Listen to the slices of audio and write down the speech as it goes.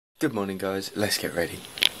Good morning guys, let's get ready.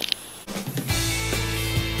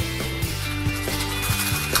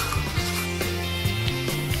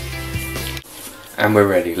 And we're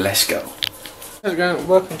ready, let's go. How's it going?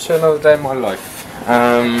 Welcome to another day of my life.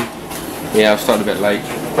 Yeah, I've started a bit late.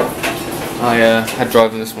 I had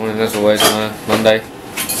driving this morning as always on a Monday.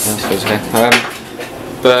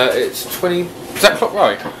 But it's 20, is that clock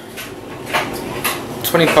right?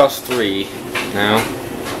 20 past 3 now.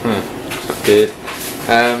 That's not good.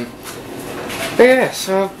 But yeah,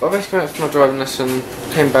 so I basically went for my driving lesson,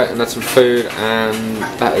 came back and had some food, and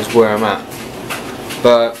that is where I'm at.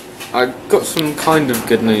 But I got some kind of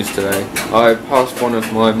good news today. I passed one of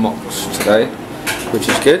my mocks today, which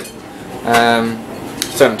is good.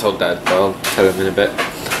 Still haven't told Dad, but I'll tell him in a bit.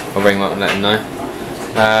 I'll ring him up and let him know.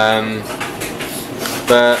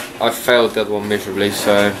 But I failed the other one miserably,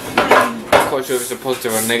 so I'm not quite sure if it's a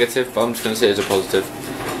positive or a negative, but I'm just going to say it's a positive.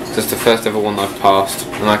 It's the first ever one I've passed,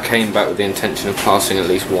 and I came back with the intention of passing at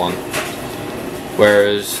least one.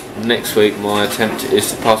 Whereas next week my attempt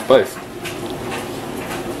is to pass both.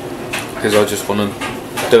 Because I just want to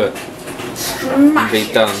do it and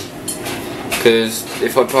be done. Because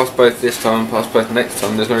if I pass both this time and pass both next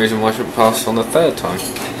time, there's no reason why I shouldn't pass on the third time.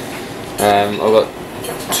 I've got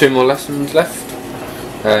 2 more lessons left,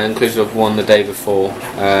 inclusive of one the day before.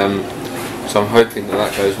 So I'm hoping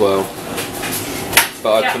that goes well.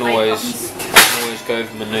 But I can always go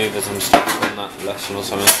over manoeuvres and stuff on that lesson or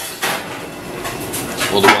something.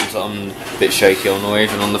 Or the ones that I'm a bit shaky on, or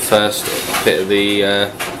even on the first bit of the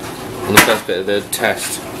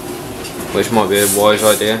test, which might be a wise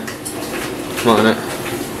idea, mightn't it?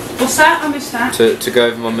 What's that? I missed that. To go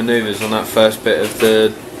over my manoeuvres on that first bit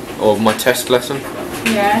of my test lesson.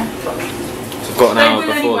 Yeah. So I've got an hour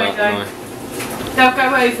before that. They'll go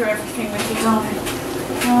over everything with you, darling.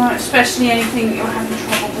 Especially anything that you're having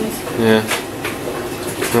trouble with. Yeah.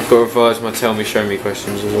 I've got to revise my tell me, show me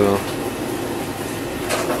questions as well.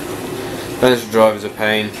 Those drivers are a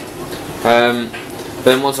pain. But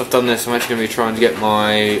then once I've done this, I'm actually going to be trying to get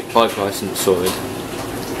my bike licence sorted,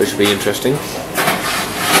 which will be interesting.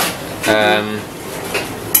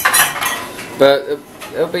 But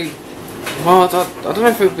it'll be hard. I don't know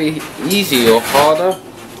if it'll be easy or harder.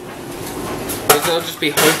 Because I'll just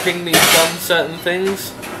be hoping that you've done certain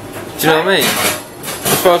things. Do you know what I mean?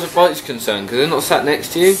 As far as the bike's concerned, because they're not sat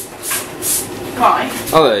next to you. Right.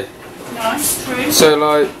 Are they? No, true. So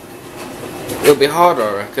like, it'll be harder,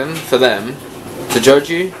 I reckon, for them to judge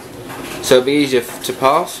you. So it'll be easier to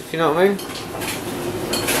pass, if you know what I mean.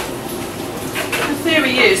 The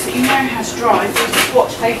theory is that you know how to drive, you just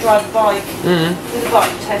watch how you drive a bike. With a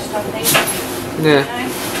bike test, I think. Yeah. You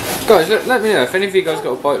know? Guys, let me know if any of you guys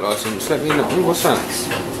got a bike licence. Let me know. What's that?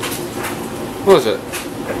 What is it?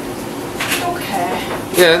 Dog hair.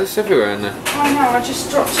 Yeah, that's everywhere in there. I know. I just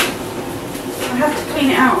dropped. I have to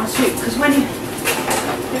clean it out on sweep because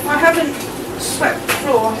if I haven't swept the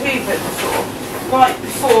floor, hoovered the floor right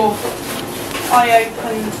before I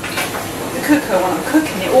open the cooker when I'm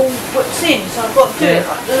cooking, it all puts in. So I've got to do it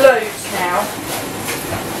like loads now.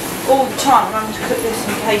 All the time. I'm having to cook this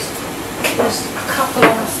in case there's a couple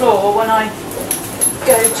on the floor when I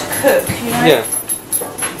go to cook, you know? Yeah.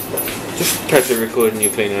 Just casually recording you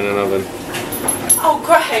cleaning an oven. Oh,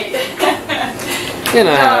 great! You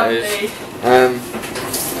know how it is.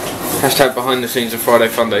 Hashtag behind the scenes of Friday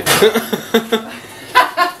Fun Day.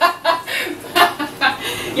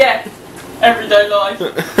 Yeah, everyday life.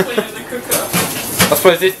 Cleaning the cooker. I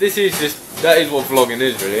suppose this is just, that is what vlogging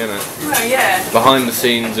is really, isn't it? Oh, yeah. Behind the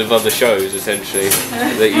scenes of other shows, essentially,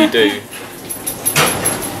 that you do.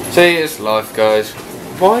 See, it's life, guys.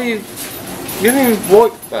 Why you don't even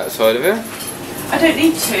wipe that side of it? I don't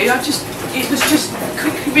need to. It was just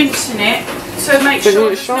quickly rinsing it, so make sure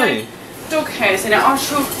there's no dog hairs in it. I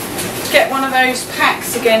shall get one of those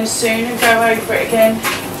packs again soon and go over it again.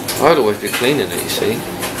 I'd always be cleaning it, you see.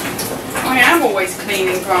 I am always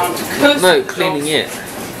cleaning, Grant. No, cleaning it.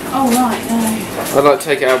 Oh, right, no. I'd like to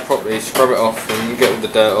take it out properly, scrub it off and get all the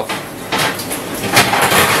dirt off.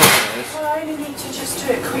 Well, I only need to just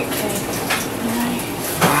do it quickly, you know.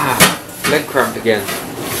 Ah, leg cramp again.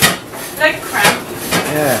 Leg cramp?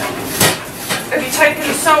 Yeah. Have you taken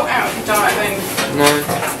the salt out of your diet then? No.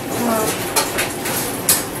 Well,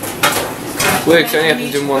 Weird, it only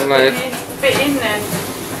happens in one leg. A bit in then.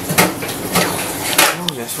 Oh,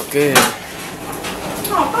 that's not good.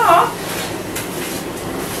 Oh, Bob.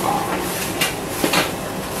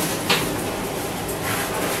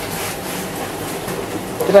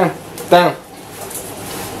 Get down. Down.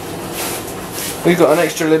 We've got an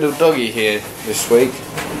extra little doggy here this week.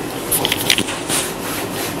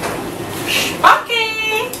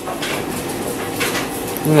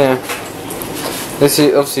 Yeah. This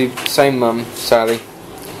is obviously same mum, Sally,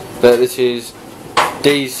 but this is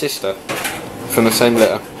Dee's sister from the same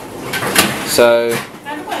litter. So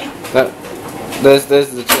that there's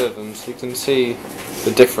the two of them, so you can see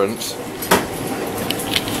the difference.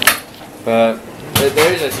 But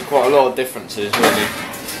there is actually quite a lot of differences, really.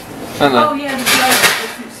 Oh yeah, there's loads of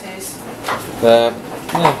differences. But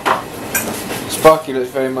yeah, Sparky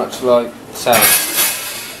looks very much like Sally.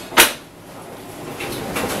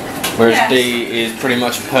 Whereas Yes. Dee is pretty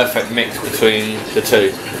much a perfect mix between the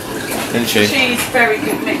two, isn't she? She's very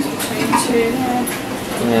good mix between the two, yeah.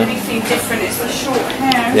 Yeah. Anything different is the short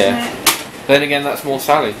hair, Yeah. isn't it? Then again, that's more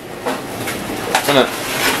Sally, isn't it?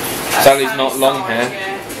 That's Sally's not long side, hair.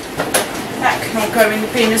 Yeah. That can all go in the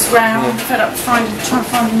bin as well. I'm fed up trying to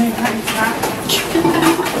find a new home for that.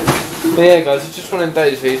 But yeah, guys, it's just one of them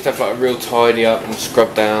days where you used to have like a real tidy up and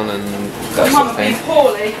scrub down and that sort Mum of being thing.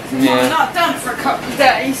 poorly. Yeah. Mum not done for a couple of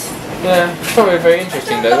days. Yeah, it's probably very I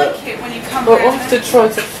interesting don't though. like it when you come But round we'll have to try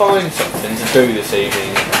to find something to do this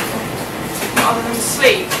evening. rather than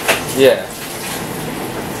sleep. Yeah.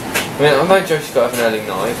 I mean, I know Josie's got to have an early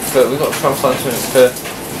night, but we've got to try and find something for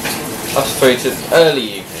us three to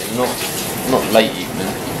early evening, not late evening.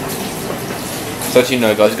 So as you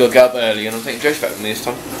know, guys, we've got to get up early, and I'm taking Josie back with me this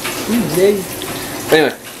time. Yay. But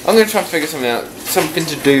anyway, I'm going to try and figure something out, something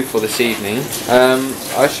to do for this evening.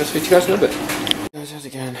 I shall speak to you guys in a bit. Guys, how's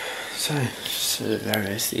it going? So it's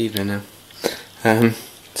the evening now.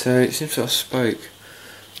 So since I spoke,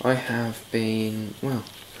 I have been, well,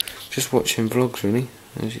 just watching vlogs really.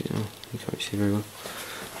 As you can't see very well,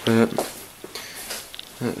 but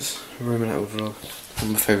that's a Roman Atwood vlog, one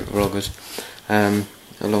of my favourite vloggers,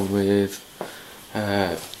 along with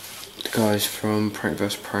the guys from Prank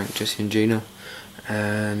vs Prank, Jesse and Gina,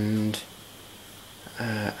 and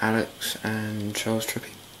Alex and Charles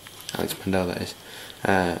Trippy. Alex Mandel, that is.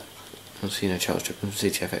 Also, you know, Charles Trippy from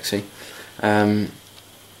CTFXC.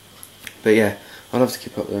 But yeah, I love to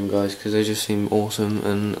keep up with them guys because they just seem awesome,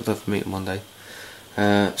 and I'd love to meet them one day.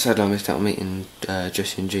 Sadly I missed out on meeting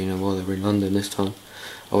Jesse and Gina while they were in London this time.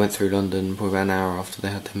 I went through London probably about an hour after they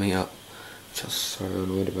had their meet up, which I was so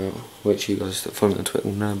annoyed about, which you guys that follow me on Twitter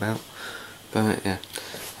will know about. But yeah,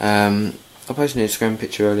 I posted an Instagram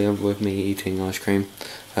picture earlier with me eating ice cream,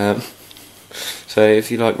 so if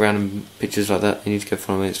you like random pictures like that, you need to go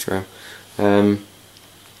follow my Instagram.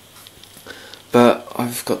 But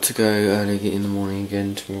I've got to go early in the morning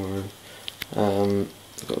again tomorrow.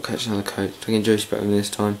 I've got to catch another coach. I can Josie back with me this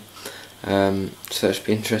time, so that should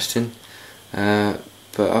be interesting. But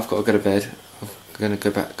I've got to go to bed. I'm going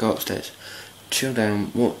to go upstairs, chill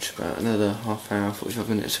down, watch about another half hour, 45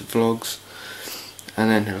 minutes of vlogs,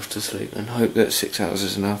 and then head off to sleep and hope that 6 hours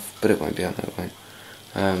is enough, but it won't be, I know it won't.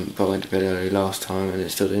 But I went to bed early last time and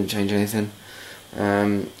it still didn't change anything.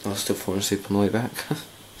 I was still falling asleep on the way back.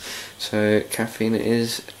 So caffeine it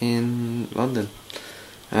is in London.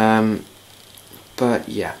 But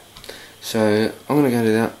yeah, so I'm going to go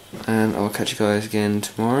do that, and I'll catch you guys again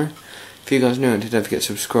tomorrow. If you guys new, don't forget to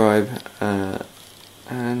subscribe,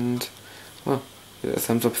 and well, give it a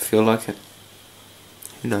thumbs up if you like it.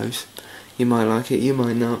 Who knows, you might like it, you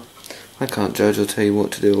might not. I can't judge or tell you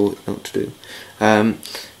what to do or what not to do. But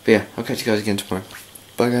yeah, I'll catch you guys again tomorrow.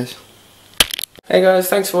 Bye guys. Hey guys,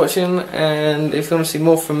 thanks for watching, and if you want to see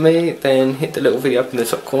more from me, then hit the little video up in the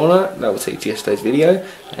top corner, that will take you to yesterday's video.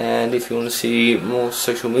 And if you want to see more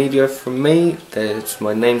social media from me, there's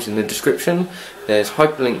my name's in the description, there's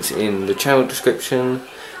hyperlinks in the channel description,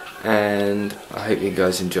 and I hope you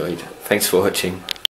guys enjoyed. Thanks for watching.